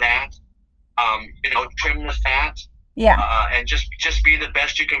rid of that. Trim the fat. Yeah. And just be the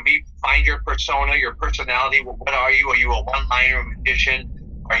best you can be. Find your persona, your personality. What are you? Are you a one-liner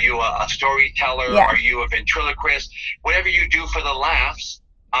magician? Are you a storyteller? Yeah. Are you a ventriloquist? Whatever you do for the laughs,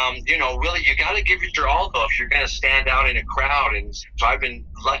 really, you got to give it your all, though, if you're going to stand out in a crowd. And so I've been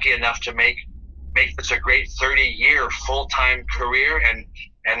lucky enough to make this a great 30-year full-time career. And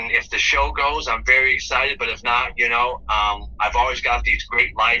if the show goes, I'm very excited. But if not, I've always got these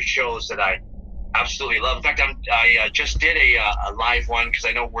great live shows that I Absolutely love. In fact, I just did a live one because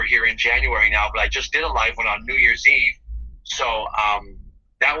I know we're here in January now, but I just did a live one on New Year's Eve. So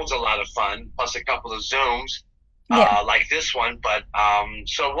that was a lot of fun, plus a couple of Zooms like this one. But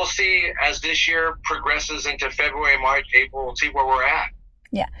so we'll see as this year progresses into February, March, April, we'll see where we're at.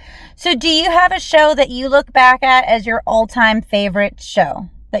 Yeah. So do you have a show that you look back at as your all-time favorite show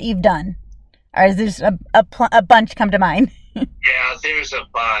that you've done? Or is there a bunch come to mind? Yeah, there's a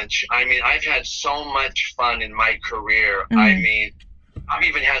bunch. I mean, I've had so much fun in my career. Mm. I mean, I've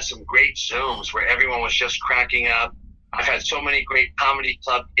even had some great Zooms where everyone was just cracking up. I've had so many great comedy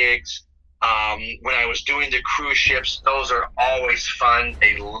club gigs. When I was doing the cruise ships, those are always fun.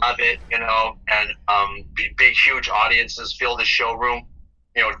 They love it, you know, and big, huge audiences fill the showroom,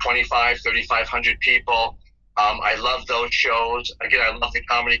 you know, 3,500 people. I love those shows. Again, I love the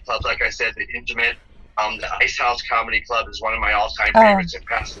comedy clubs. Like I said, the intimate. The Ice House Comedy Club is one of my all-time favorites in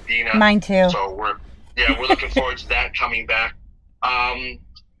Pasadena. Mine too. So we're looking forward to that coming back.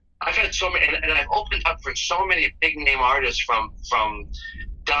 I've had so many, and I've opened up for so many big-name artists from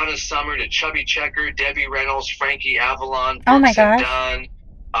Donna Summer to Chubby Checker, Debbie Reynolds, Frankie Avalon, oh my Brooks and gosh.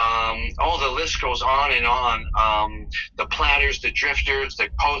 Dunn. The list goes on and on. The Platters, the Drifters, the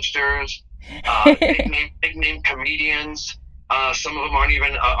Coasters, big name comedians. Some of them aren't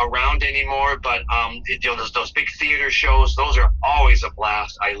even around anymore, but you know, those big theater shows, those are always a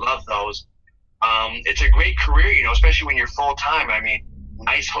blast. I love those. It's a great career, you know, especially when you're full time. I mean,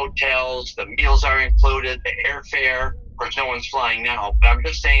 nice hotels, the meals are included, the airfare. Of course, no one's flying now, but I'm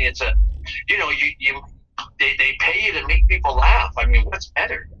just saying it's a, you know, they pay you to make people laugh. I mean, what's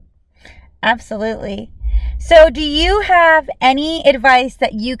better? Absolutely. So do you have any advice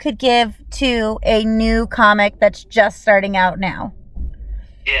that you could give to a new comic that's just starting out now?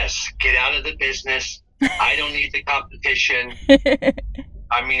 Yes, get out of the business. I don't need the competition.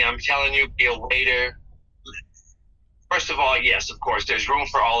 I mean, I'm telling you, be a waiter. First of all, yes, of course, there's room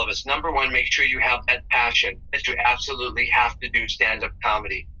for all of us. Number one, make sure you have that passion that you absolutely have to do stand-up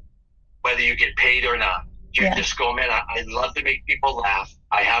comedy, whether you get paid or not. You just go, man, I love to make people laugh.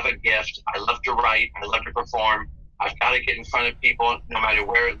 I have a gift. I love to write. I love to perform. I've got to get in front of people no matter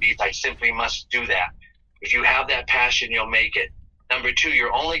where it leads. I simply must do that. If you have that passion, you'll make it. Number two,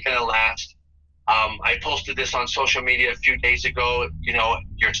 you're only going to last. I posted this on social media a few days ago. You know,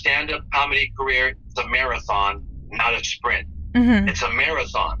 your stand-up comedy career is a marathon, not a sprint. Mm-hmm. It's a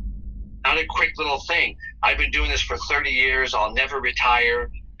marathon, not a quick little thing. I've been doing this for 30 years. I'll never retire.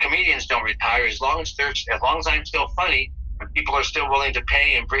 Comedians don't retire. As long as I'm still funny and people are still willing to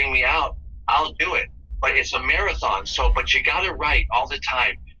pay and bring me out, I'll do it. But it's a marathon. But you got to write all the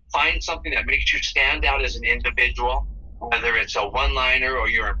time. Find something that makes you stand out as an individual, whether it's a one-liner or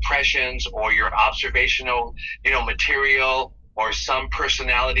your impressions or your observational, you know, material or some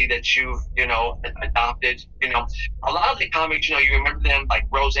personality that you've, you know, adopted. You know, a lot of the comics, you know, you remember them, like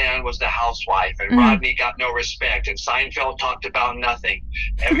Roseanne was the housewife and Rodney got no respect and Seinfeld talked about nothing.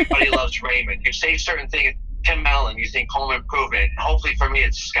 Everybody loves Raymond. You say certain things, Tim Allen, you think Home Improvement. Hopefully for me,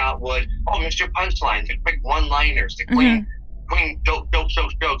 it's Scott Wood. Oh, Mr. Punchline, the quick one-liners, the queen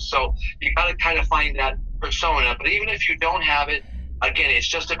jokes. So you got to kind of find that persona. But even if you don't have it, again, it's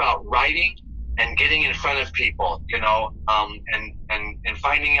just about writing and getting in front of people, you know, and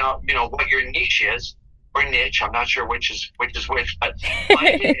finding out, you know, what your niche is or niche. I'm not sure which is which, but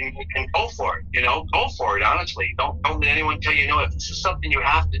find it and go for it. You know, go for it. Honestly, don't let anyone tell you no. If this is something you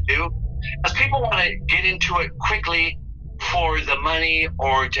have to do, because people want to get into it quickly for the money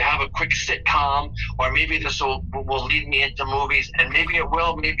or to have a quick sitcom, or maybe this will lead me into movies, and maybe it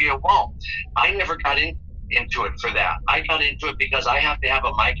will, maybe it won't. I never got into it for that. I got into it because I have to have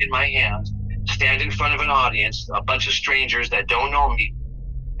a mic in my hands, stand in front of an audience, a bunch of strangers that don't know me,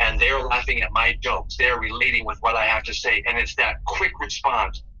 and they're laughing at my jokes. They're relating with what I have to say, and it's that quick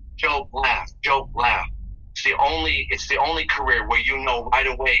response. Joke, laugh, joke, laugh. It's the only career where you know right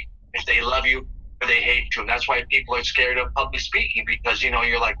away if they love you or they hate you. And that's why people are scared of public speaking, because, you know,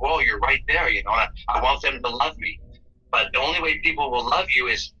 you're like, whoa, you're right there. You know, I want them to love me. But the only way people will love you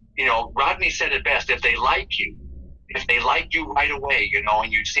is, you know, Rodney said it best, if they like you right away, you know,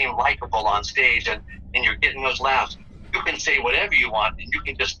 and you seem likable on stage and you're getting those laughs, you can say whatever you want and you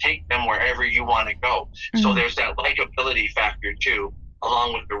can just take them wherever you want to go. Mm-hmm. So there's that likability factor too,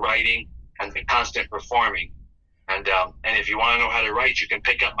 along with the writing and the constant performing. And if you want to know how to write, you can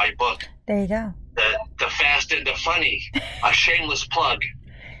pick up my book. There you go. The Fast and the Funny, a shameless plug.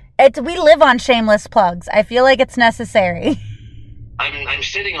 We live on shameless plugs. I feel like it's necessary. I'm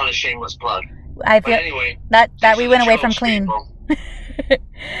sitting on a shameless plug. I feel anyway, that we went away from clean. All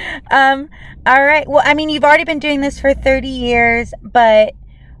right. Well, I mean, you've already been doing this for 30 years, but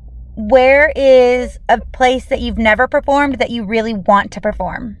where is a place that you've never performed that you really want to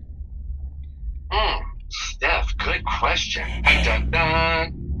perform? Steph, good question. Dun,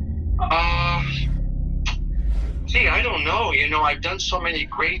 dun. See, I don't know. I've done so many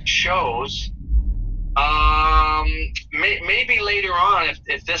great shows. Maybe later on,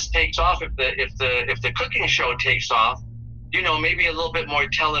 if this takes off, if the cooking show takes off, maybe a little bit more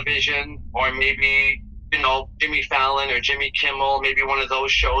television, or maybe Jimmy Fallon or Jimmy Kimmel, maybe one of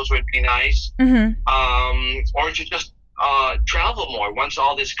those shows would be nice. Or to just travel more once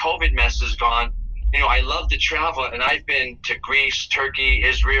all this COVID mess is gone. I love to travel, and I've been to Greece, Turkey,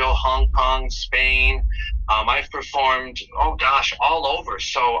 Israel, Hong Kong, Spain. I've performed, all over.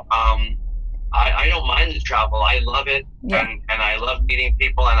 So I don't mind the travel. I love it, and I love meeting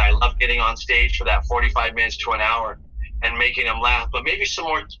people, and I love getting on stage for that 45 minutes to an hour and making them laugh. But maybe some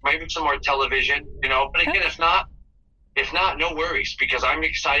more television, But again, if not, no worries, because I'm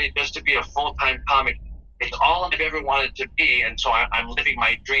excited just to be a full-time comic. It's all I've ever wanted to be, and so I'm living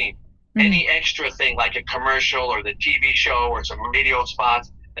my dream. Any extra thing, like a commercial or the TV show or some radio spots,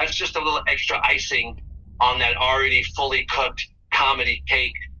 that's just a little extra icing on that already fully cooked comedy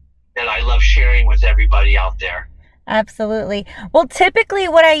cake that I love sharing with everybody out there. Absolutely. Well, typically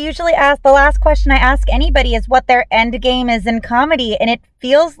what I usually ask, the last question I ask anybody is what their end game is in comedy. And it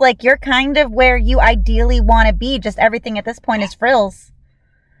feels like you're kind of where you ideally want to be. Just everything at this point is frills.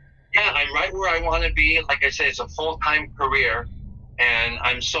 Yeah, I'm right where I want to be. Like I said, it's a full-time career. And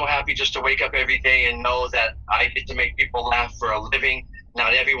I'm so happy just to wake up every day and know that I get to make people laugh for a living.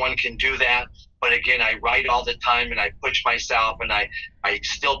 Not everyone can do that. But again, I write all the time, and I push myself, and I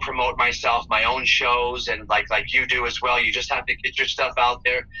still promote myself, my own shows, and like you do as well. You just have to get your stuff out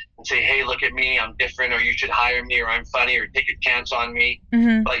there and say, hey, look at me, I'm different, or you should hire me, or I'm funny, or take a chance on me.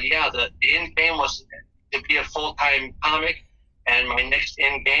 But yeah, the end game was to be a full-time comic. And my next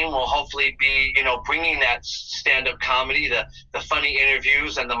end game will hopefully be, bringing that stand-up comedy, the funny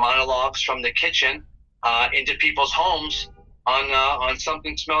interviews and the monologues from the kitchen into people's homes on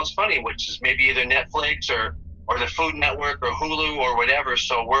Something Smells Funny, which is maybe either Netflix or the Food Network or Hulu or whatever.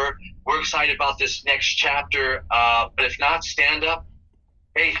 So we're excited about this next chapter. But if not stand-up,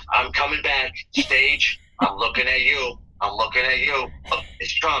 hey, I'm coming back. Stage, I'm looking at you. I'm looking at you. Oh,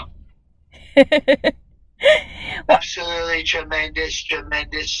 it's Trump. Absolutely tremendous.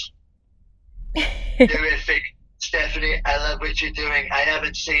 Terrific. Stephanie, I love what you're doing. I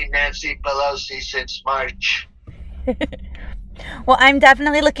haven't seen Nancy Pelosi since March. Well, I'm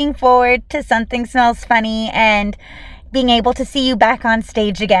definitely looking forward to Something Smells Funny and being able to see you back on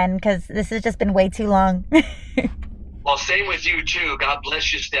stage again, because this has just been way too long. Well, same with you, too. God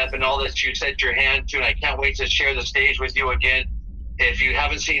bless you, Steph, and all that you set your hand to. And I can't wait to share the stage with you again. If you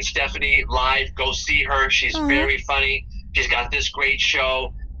haven't seen Stefanie live, go see her. She's very funny. She's got this great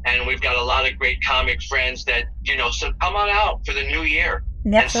show, and we've got a lot of great comic friends that, so come on out for the new year.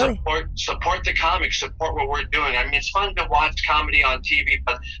 Absolutely. And support the comics, support what we're doing. I mean, it's fun to watch comedy on TV,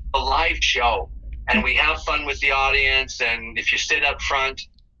 but the live show, and we have fun with the audience, and if you sit up front,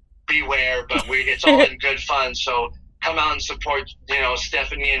 beware, but it's all in good fun. So come out and support,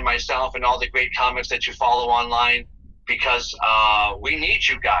 Stefanie and myself and all the great comics that you follow online. Because we need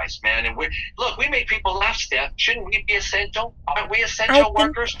you guys, man. And we make people laugh, Steph. Shouldn't we be essential? Aren't we essential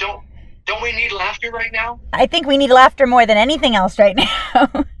workers? Don't we need laughter right now? I think we need laughter more than anything else right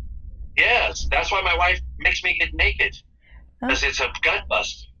now. Yes, that's why my wife makes me get naked. Because it's a gut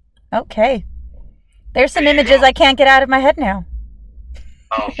bust. Okay. There's some images I can't get out of my head now.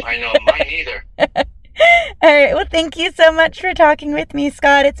 Oh, I know. Mine either. All right. Well, thank you so much for talking with me,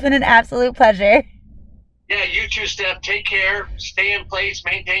 Scott. It's been an absolute pleasure. Yeah, you too, Steph. Take care. Stay in place.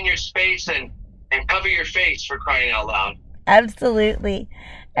 Maintain your space and cover your face, for crying out loud. Absolutely.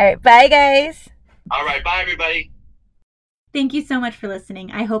 All right. Bye, guys. All right. Bye, everybody. Thank you so much for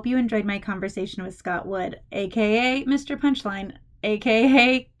listening. I hope you enjoyed my conversation with Scott Wood, a.k.a. Mr. Punchline,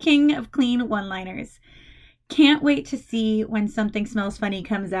 a.k.a. King of Clean One-Liners. Can't wait to see when Something Smells Funny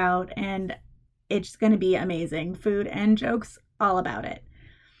comes out, and it's going to be amazing. Food and jokes, all about it.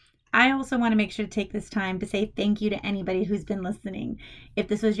 I also want to make sure to take this time to say thank you to anybody who's been listening. If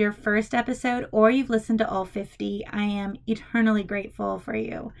this was your first episode or you've listened to all 50, I am eternally grateful for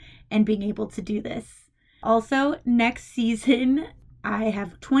you and being able to do this. Also, next season, I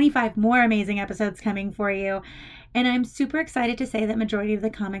have 25 more amazing episodes coming for you. And I'm super excited to say that majority of the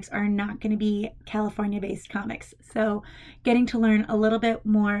comics are not going to be California-based comics. So getting to learn a little bit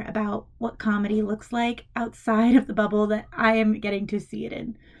more about what comedy looks like outside of the bubble that I am getting to see it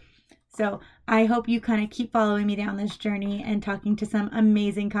in. So I hope you kind of keep following me down this journey and talking to some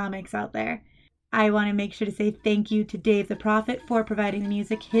amazing comics out there. I want to make sure to say thank you to Dave the Prophet for providing the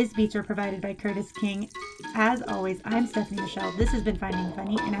music. His beats are provided by Curtis King. As always, I'm Stefanie Michele. This has been Finding the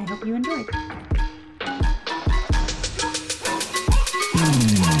Funny, and I hope you enjoyed.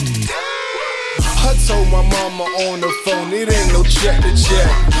 I told my mama on the phone, it ain't no check to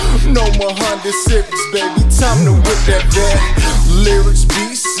check. No more Honda Civics, baby, time to whip that vet. Lyrics,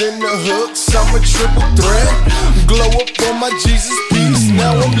 beats, in the hooks, I'm a triple threat. Glow up on my Jesus piece,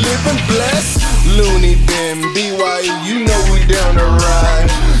 now I'm living blessed. Looney Bin, BYE, you know we down the ride.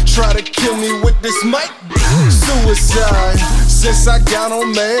 Try to kill me with this mic, suicide. Since I got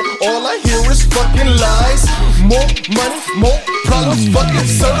on, man, all I hear is fucking lies. More money, more problems, fucking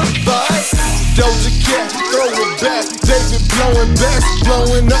certified. Doja Cat, throw it back. David blowing back,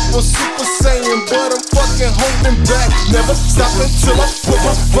 blowing up on Super Saiyan, but I'm fucking holding back. Never stop until I put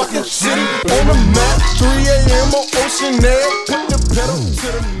my fucking city on the map. 3 a.m. on Ocean Ave, put the pedal to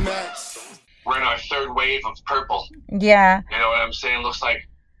the max. We're in our third wave of purple. Yeah. You know what I'm saying? Looks like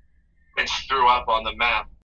it's threw up on the map.